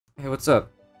Hey, what's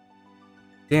up?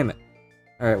 Damn it.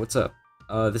 Alright, what's up?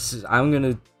 I'm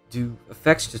gonna do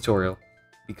effects tutorial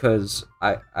because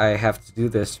I have to do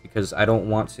this because I don't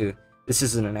want to. This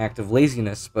isn't an act of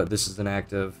laziness, but this is an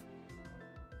act of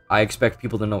I expect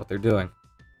people to know what they're doing.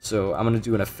 So I'm gonna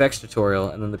do an effects tutorial,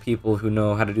 and then the people who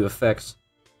know how to do effects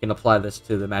can apply this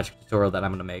to the magic tutorial that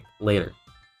I'm gonna make later.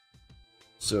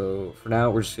 So for now,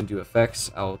 we're just gonna do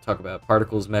effects. I'll talk about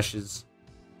particles, meshes,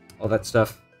 all that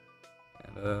stuff,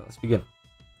 and let's begin.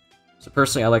 So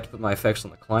personally, I like to put my effects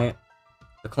on the client.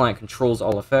 The client controls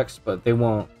all effects, but they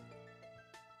won't...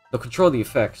 They'll control the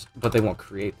effects, but they won't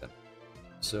create them.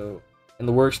 So in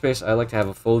the workspace, I like to have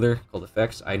a folder called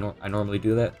effects. I normally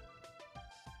do that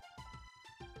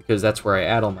because that's where I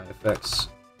add all my effects.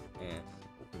 And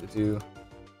what we're going to do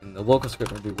in the local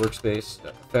script, we're going to do workspace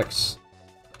effects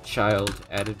child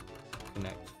added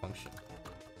connect function,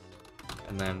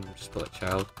 and then we'll just put a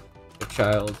child. If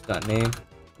child.name,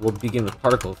 we'll begin with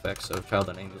particle effects. So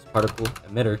child.name is particle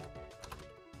emitter.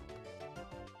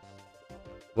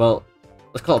 Well,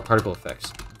 let's call it particle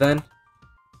effects. Then,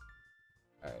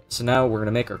 alright, so now we're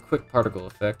gonna make our quick particle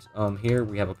effect. Here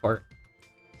we have a part.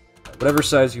 Whatever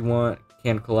size you want,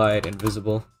 can collide,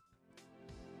 invisible.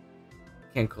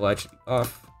 Can collide should be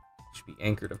off. Should be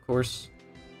anchored, of course.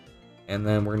 And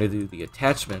then we're gonna do the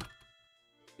attachment.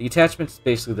 The attachment's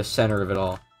basically the center of it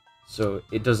all, so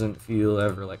it doesn't feel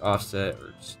ever like offset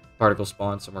or just particle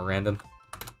spawn somewhere random.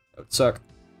 That would suck.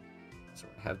 So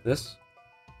we're gonna have this.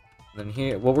 And then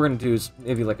here, what we're gonna do is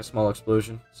maybe like a small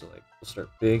explosion. So like we'll start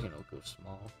big and it'll go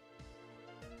small.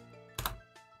 So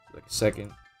like a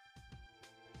second.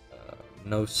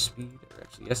 No speed, or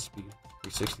actually yes speed.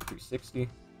 360, 360.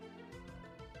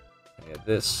 And yeah,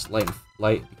 this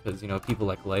light because you know people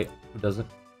like light. Who doesn't?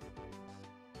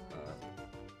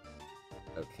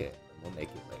 Okay, we'll make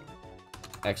it like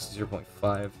x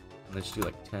 0.5, and then just do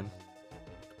like 10,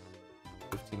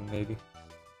 15 maybe.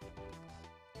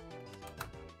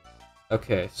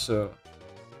 Okay, so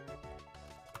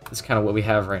this is kind of what we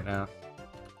have right now.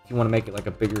 If you want to make it like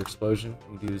a bigger explosion,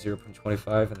 you do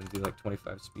 0.25 and then do like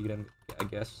 25 speed, I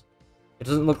guess. It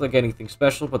doesn't look like anything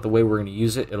special, but the way we're going to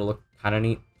use it, it'll look kind of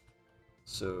neat.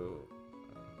 So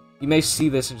you may see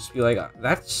this and just be like,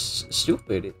 that's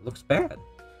stupid, it looks bad.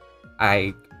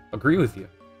 I agree with you.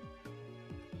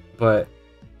 But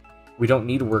we don't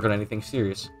need to work on anything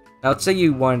serious. Now let's say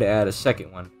you wanted to add a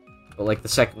second one. But like the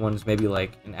second one's maybe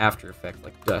like an after effect,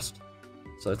 like dust.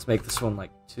 So let's make this one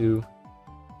like 2,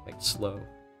 like slow.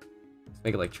 Let's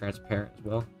make it like transparent as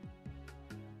well.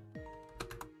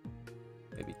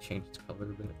 Maybe change its color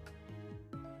a bit.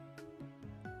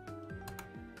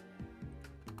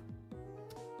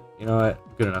 You know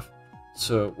what? Good enough.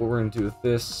 So what we're gonna do with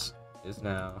this is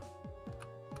now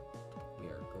we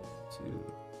are going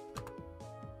to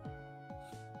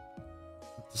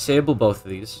disable both of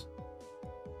these.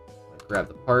 Grab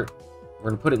the part. We're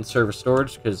gonna put it in server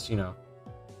storage because you know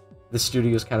this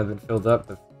studio's kind of been filled up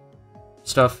with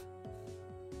stuff.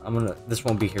 This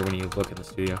won't be here when you look in the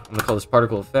studio. I'm gonna call this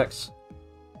particle effects.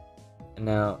 And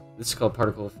now this is called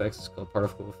particle effects. It's called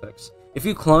particle effects. If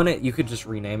you clone it, you could just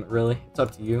rename it. Really, it's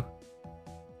up to you.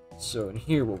 So in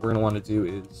here, what we're gonna want to do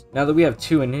is now that we have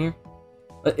 2 in here.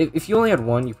 If you only had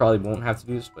 1, you probably won't have to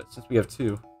do this. But since we have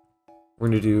 2, we're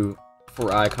gonna do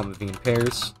for I, v in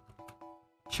pairs.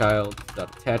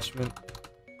 Child.attachment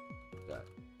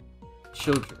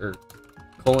children or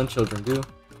colon children do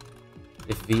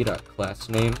if v.class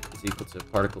name is equal to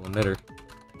particle emitter.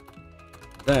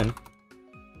 Then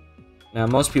now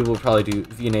most people will probably do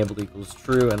v enabled equals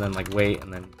true and then like wait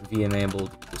and then v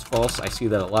enabled is false. I see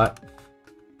that a lot.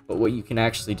 But what you can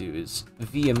actually do is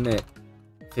v emit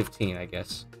 15, I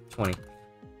guess 20.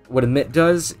 What emit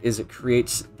does is it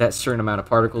creates that certain amount of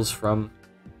particles from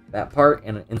that part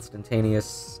in an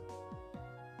instantaneous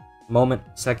moment,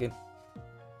 second.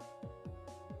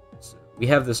 So we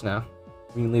have this now.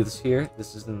 We can leave this here.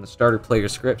 This is in the starter player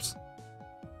scripts.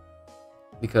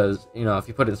 Because, you know, if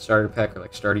you put it in starter pack or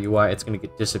like starter UI, it's going to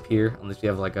disappear unless you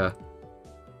have like a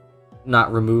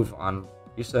not remove on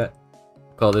reset.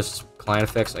 Call this client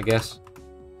effects, I guess.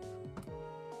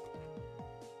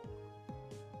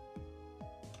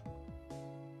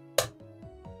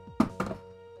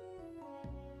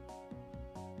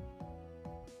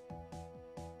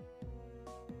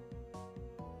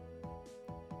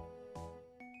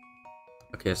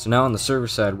 Okay, so now on the server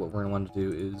side, what we're going to want to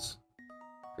do is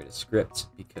create a script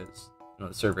because you know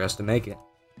the server has to make it,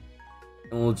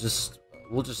 and we'll just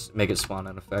make it spawn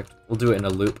an effect. We'll do it in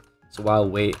a loop. So while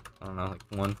wait, I don't know, like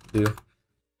 1, 2.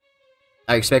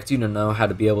 I expect you to know how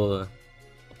to be able to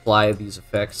apply these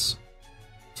effects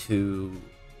to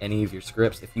any of your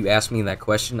scripts. If you ask me that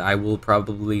question, I will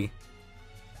probably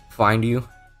find you.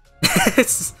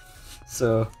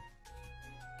 So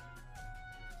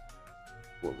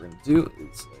what we're gonna do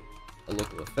is a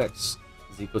local effects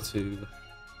is equal to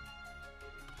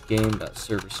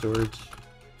game.server storage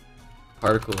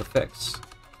particle effects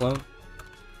clone.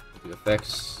 We'll do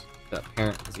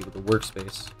effects.parent is equal to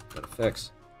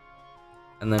workspace.effects,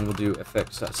 and then we'll do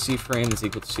effects.cframe is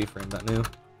equal to cframe.new, and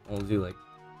we'll do like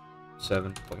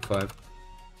 7.5.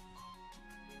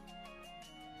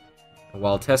 And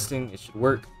while testing, it should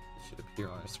work. It should appear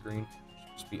on our screen. It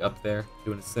should just be up there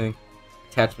doing its thing.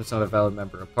 Attachment's not a valid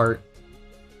member apart.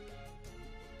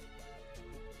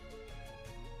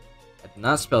 I did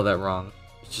not spell that wrong.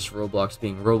 It's just Roblox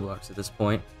being Roblox at this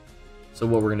point. So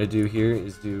what we're gonna do here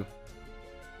is do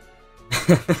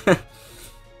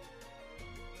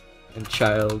and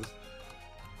child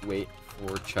wait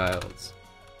for child's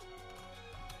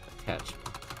attachment.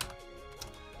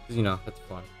 Because you know, that's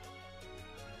fun.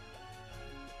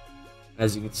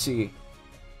 As you can see,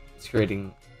 it's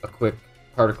creating a quick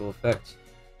particle effect.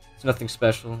 It's nothing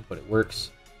special, but it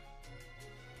works.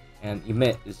 And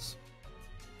emit is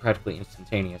practically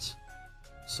instantaneous.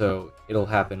 So it'll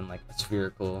happen in like a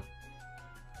spherical,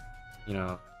 you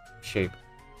know, shape.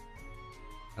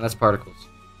 And that's particles.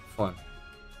 Fun.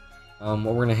 What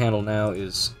we're going to handle now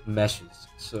is meshes.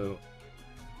 So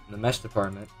in the mesh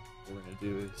department, what we're going to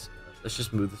do is, let's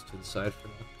just move this to the side for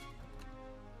now.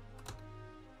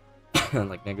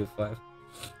 Like -5.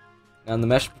 Now in the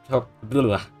mesh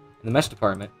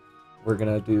department, we're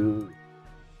gonna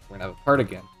have a part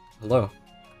again. Hello.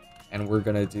 And we're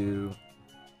gonna do,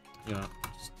 you know,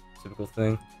 just typical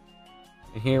thing.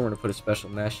 And here we're gonna put a special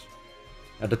mesh.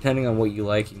 Now depending on what you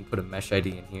like, you can put a mesh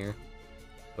ID in here.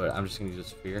 But I'm just gonna use a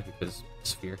sphere because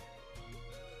it's sphere.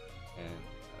 And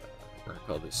we're gonna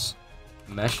call this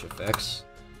mesh effects.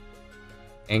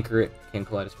 Anchor it, can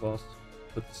kaleidoswalls.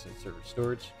 Put this in server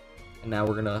storage. And now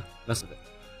we're gonna mess with it.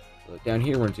 So down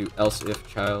here we're gonna do else if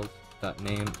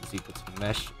child.name is equal to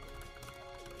mesh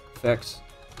effects.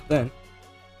 Then,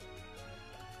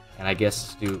 and I guess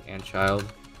let's do and child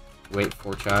wait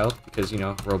for child, because you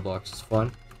know Roblox is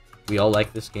fun. We all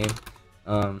like this game.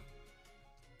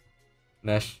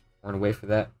 Mesh, we're gonna wait for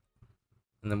that.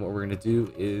 And then what we're gonna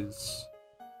do is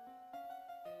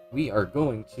we are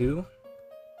going to,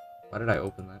 why did I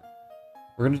open that?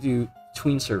 We're gonna do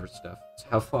tween server stuff. So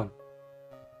have fun.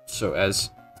 So as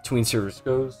the tween servers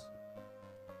goes,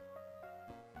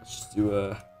 let's just do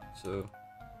a, so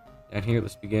down here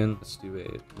let's begin, let's do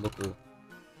a local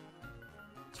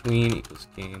tween equals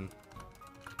game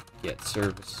get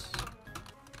service,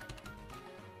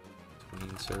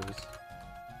 tween service,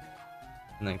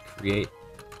 and then create.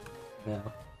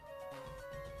 Now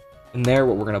in there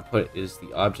what we're gonna put is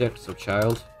the object, so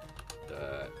child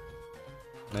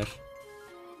mesh,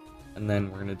 and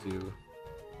then we're gonna do,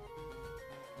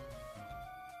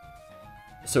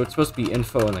 so it's supposed to be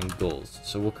info and then goals.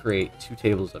 So we'll create two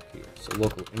tables up here. So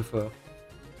local info,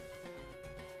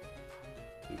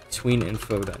 tween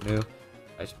info.new.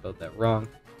 I spelled that wrong.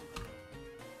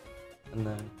 And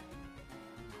then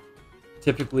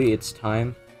typically it's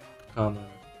time, comma,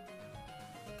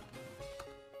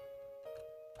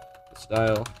 the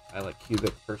style. I like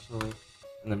cubic personally.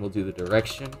 And then we'll do the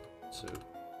direction. So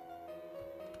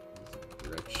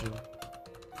direction,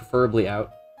 preferably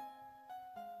out.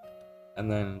 And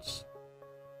then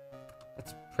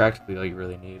that's practically all you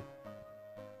really need.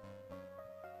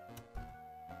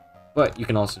 But you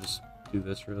can also just do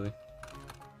this, really.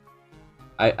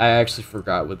 I actually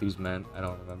forgot what these meant. I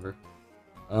don't remember.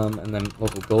 And then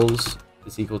local goals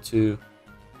is equal to.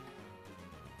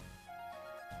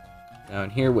 Now in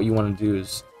here, what you want to do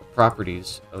is the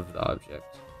properties of the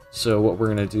object. So what we're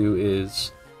going to do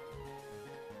is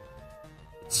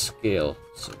scale.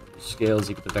 So scale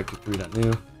is equal to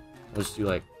vector3.new. Let's do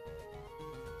like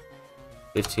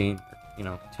 15, you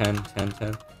know, 10, 10,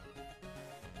 10.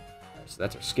 So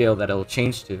that's our scale that it'll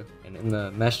change to. And in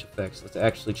the mesh effects, let's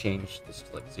actually change this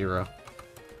to like 0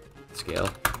 scale.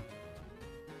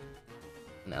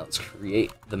 Now let's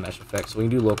create the mesh effects. So we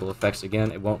can do local effects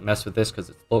again. It won't mess with this because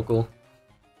it's local.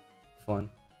 Fun.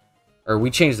 Or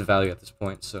we changed the value at this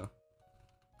point, so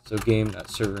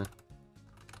game.server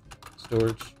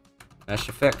storage mesh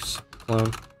effects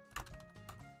clone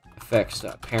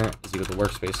effects.parent is equal to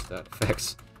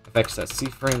workspace.effects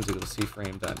effects.cframe is equal to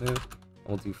cframe.new.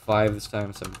 We'll do 5 this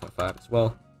time, 7.5 as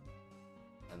well,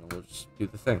 and then we'll just do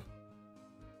the thing.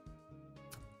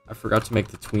 I forgot to make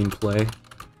the tween play,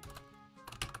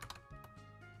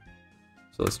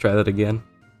 so let's try that again.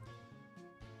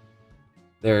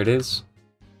 There it is,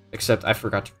 except I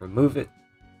forgot to remove it.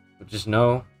 But just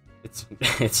know, it's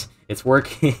it's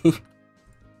working.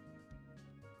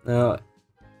 Now,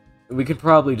 we could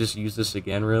probably just use this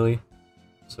again, really.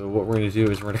 So what we're gonna do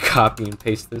is we're gonna copy and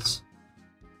paste this.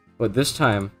 But this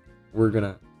time, we're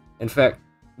gonna, in fact,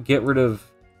 get rid of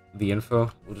the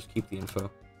info. We'll just keep the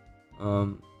info.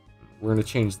 We're gonna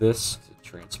change this to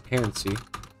transparency,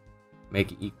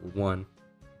 make it equal 1,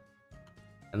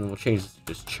 and then we'll change this to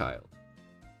just child.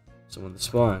 So when this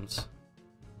spawns,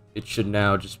 it should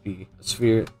now just be a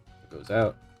sphere that goes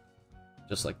out,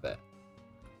 just like that.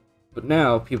 But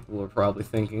now people are probably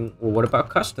thinking, well, what about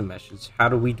custom meshes? How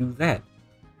do we do that?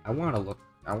 I want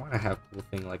to have a cool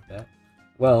thing like that.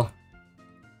 Well,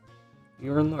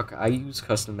 you're in luck. I use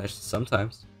custom meshes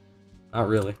sometimes. Not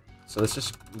really. So let's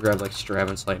just grab like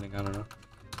Stravin's Lightning, I don't know.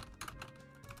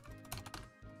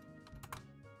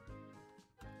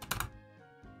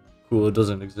 Cool, it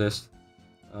doesn't exist.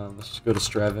 Let's just go to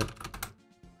Stravin.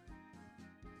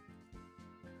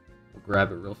 We'll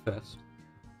grab it real fast.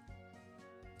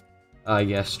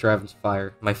 Yes, Stravin's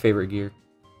Fire, my favorite gear.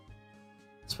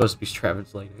 It's supposed to be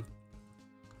Stravin's Lightning.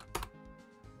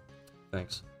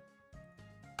 Thanks.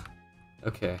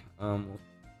 Okay, we'll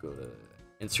go to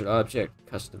Insert Object,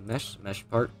 Custom Mesh, Mesh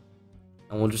Part,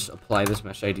 and we'll just apply this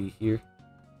mesh ID here.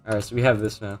 Alright, so we have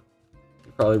this now.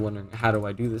 You're probably wondering, how do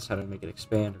I do this? How do I make it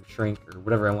expand or shrink or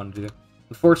whatever I want to do?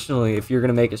 Unfortunately, if you're going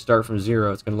to make it start from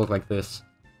 0, it's going to look like this.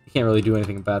 You can't really do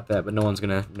anything about that, but no one's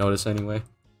going to notice anyway.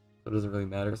 So it doesn't really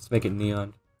matter. Let's make it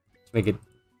neon. Let's make it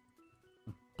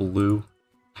blue,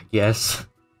 I guess.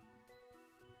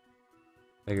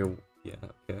 Make it, yeah,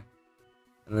 okay.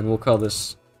 And then we'll call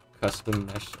this Custom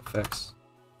Mesh Effects.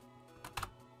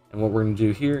 And what we're going to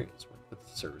do here is we're going to put the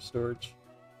server storage.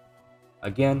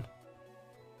 Again,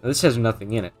 now this has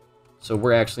nothing in it, so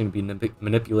we're actually going to be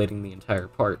manipulating the entire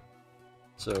part.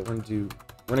 So we're going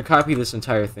to copy this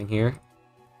entire thing here.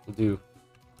 We'll do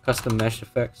Custom Mesh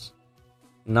Effects.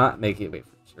 Not make it wait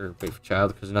for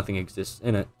child because nothing exists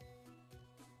in it.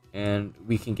 And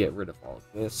we can get rid of all of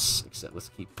this, except let's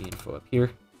keep the info up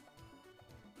here.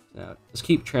 Now, let's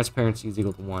keep transparency is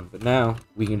equal to 1, but now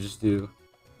we can just do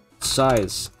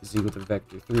size is equal to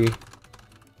vector 3,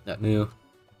 that new, and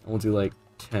we'll do like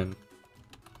 10.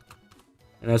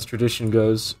 And as tradition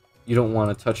goes, you don't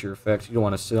want to touch your effect, you don't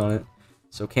want to sit on it,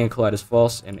 so can collide is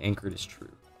false and anchored is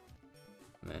true.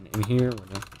 And then in here, we're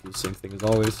going to do the same thing as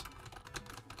always.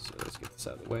 So let's get this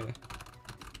out of the way.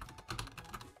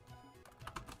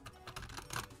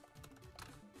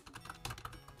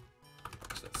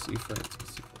 So that's C-frame,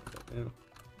 now.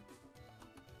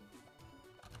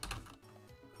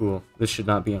 Cool. This should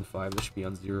not be on 5, this should be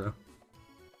on 0.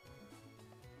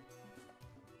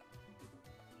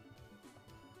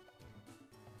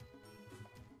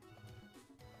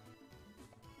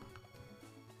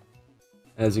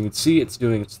 As you can see, it's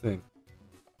doing its thing.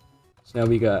 So now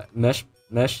we got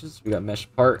meshes, we got mesh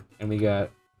part, and we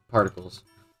got particles.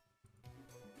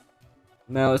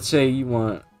 Now let's say you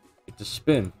want it to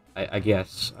spin, I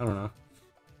guess. I don't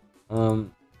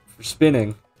know. For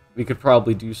spinning, we could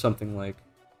probably do something like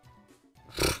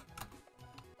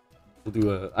we'll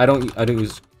do a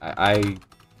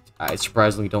I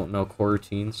surprisingly don't know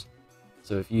coroutines.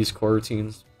 So if you use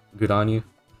coroutines, good on you.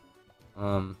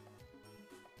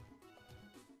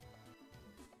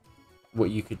 What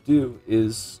you could do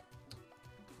is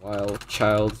while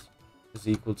child is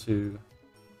equal to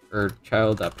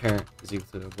child.parent is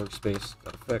equal to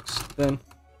workspace.effects, then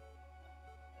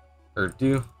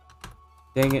do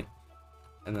dang it,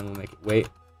 and then we'll make it wait.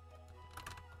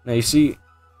 Now you see,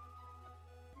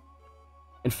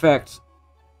 in fact,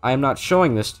 I am not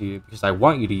showing this to you because I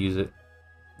want you to use it.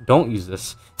 Don't use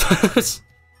this. If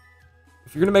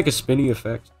you're gonna make a spinny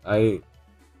effect,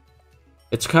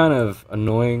 it's kind of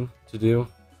annoying to do.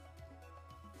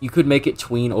 You could make it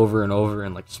tween over and over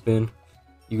and like spin.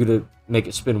 You could make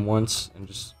it spin once and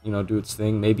just, you know, do its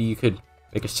thing. Maybe you could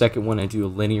make a second one and do a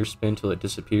linear spin till it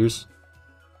disappears.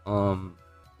 In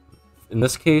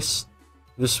this case,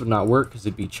 this would not work because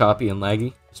it'd be choppy and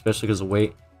laggy, especially because of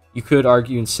weight. You could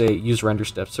argue and say use render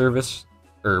step service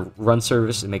or run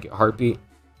service and make it heartbeat,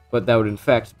 but that would in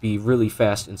fact be really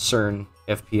fast in certain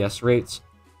FPS rates.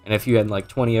 And if you had like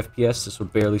 20 FPS, this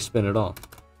would barely spin at all.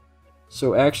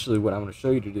 So actually what I'm going to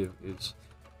show you to do is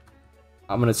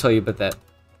I'm going to tell you about that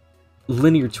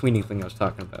linear tweening thing I was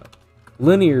talking about.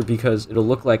 Linear because it'll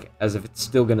look like as if it's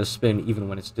still going to spin even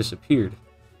when it's disappeared.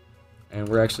 And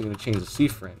we're actually going to change the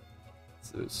C-frame.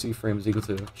 So C-frame is equal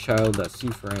to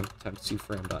child.cframe times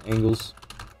cframe.angles.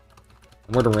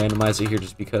 And we're going to randomize it here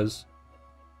just because.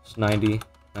 It's 90,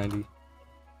 90.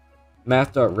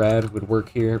 Math.rad would work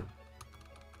here,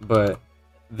 but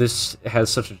this has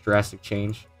such a drastic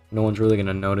change. No one's really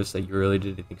gonna notice that you really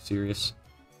did anything serious.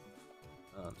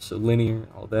 So linear,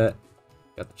 all that.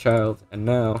 Got the child, and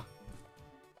now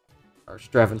our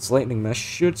Stravin's lightning mesh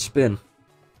should spin.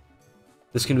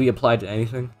 This can be applied to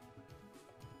anything,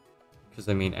 because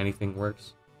I mean anything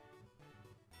works.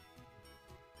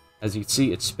 As you can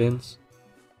see, it spins.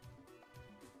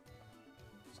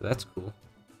 So that's cool.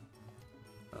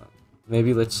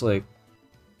 Maybe let's do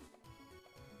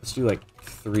like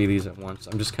 3 of these at once.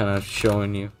 I'm just kind of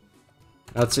showing you.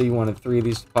 Now, let's say you wanted 3 of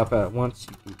these to pop out at once.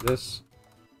 You do this.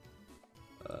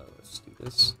 Let's do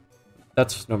this.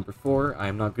 That's number 4. I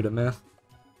am not good at math.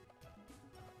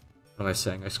 What am I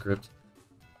saying? I script.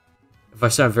 If I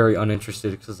sound very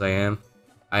uninterested, because I am,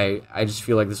 I just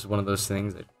feel like this is one of those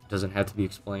things that doesn't have to be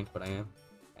explained, but I am.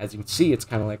 As you can see, it's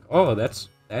kind of like, oh, that's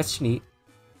neat.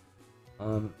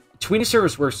 Tweenie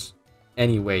service works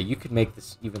anyway. You could make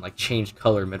this even like change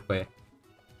color midway.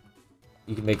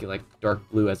 You can make it like dark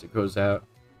blue as it goes out.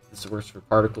 This works for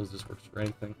particles. This works for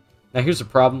anything. Now here's the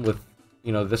problem with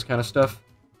this kind of stuff.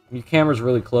 When your camera's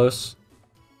really close,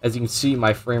 as you can see,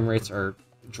 my frame rates are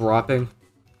dropping.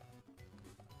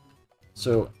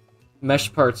 So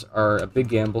mesh parts are a big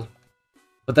gamble,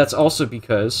 but that's also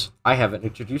because I haven't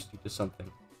introduced you to something.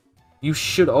 You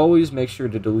should always make sure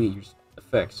to delete your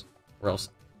effects, or else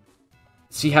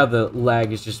see how the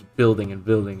lag is just building and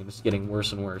building and it's getting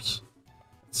worse and worse.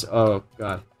 Oh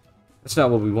god, that's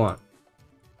not what we want.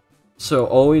 So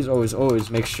always, always, always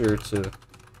make sure to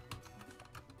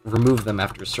remove them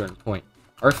after a certain point.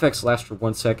 Our effects last for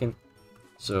 1 second,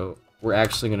 so we're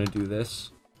actually going to do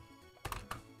this.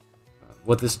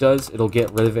 What this does, it'll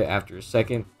get rid of it after a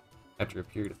second, after a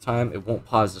period of time. It won't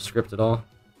pause the script at all,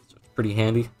 so it's pretty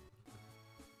handy.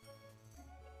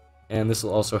 And this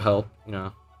will also help,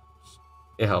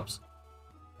 it helps.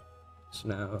 So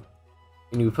now,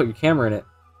 when you put your camera in it,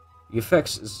 the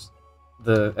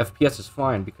FPS is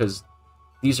fine because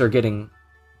these are getting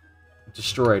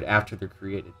destroyed after they're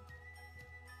created.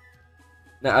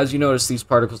 Now, as you notice, these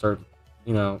particles are,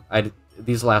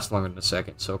 these last longer than a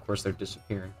second, so of course they're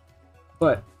disappearing.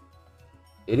 But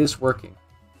it is working,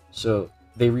 so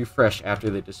they refresh after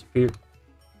they disappear.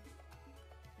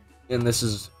 And this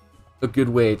is a good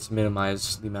way to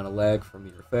minimize the amount of lag from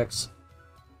your effects.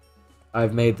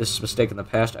 I've made this mistake in the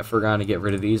past. I forgot to get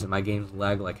rid of these, and my games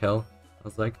lag like hell. I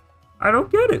was like, I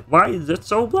don't get it. Why is it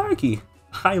so laggy?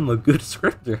 I'm a good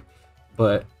scripter.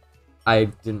 But I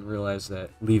didn't realize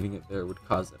that leaving it there would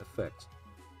cause that effect.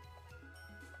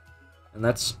 And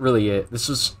that's really it. This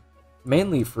was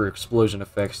mainly for explosion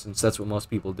effects, since that's what most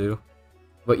people do.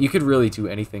 But you could really do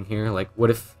anything here. Like, what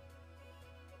if...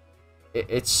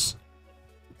 It's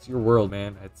your world,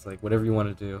 man. It's like whatever you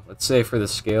want to do. Let's say for the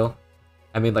scale,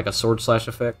 I made like a sword slash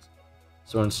effect.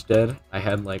 So instead, I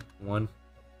had like 1.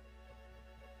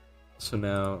 So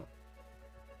now,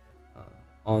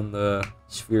 on the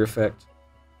sphere effect,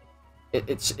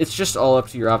 it's just all up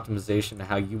to your optimization and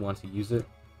how you want to use it.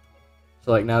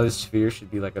 So like now this sphere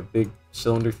should be like a big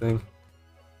cylinder thing.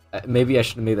 Maybe I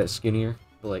should have made that skinnier,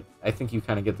 but like I think you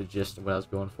kind of get the gist of what I was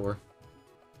going for.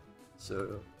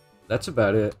 So that's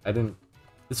about it.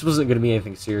 This wasn't going to be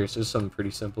anything serious. It was something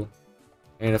pretty simple.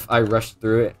 And if I rushed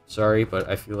through it, sorry, but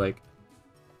I feel like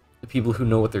the people who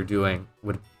know what they're doing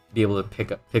would be able to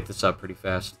pick this up pretty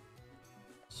fast.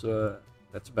 So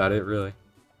that's about it, really.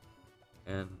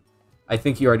 And I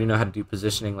think you already know how to do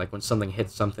positioning, like when something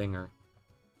hits something or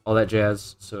all that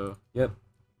jazz. So, yep,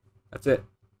 that's it.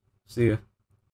 See ya.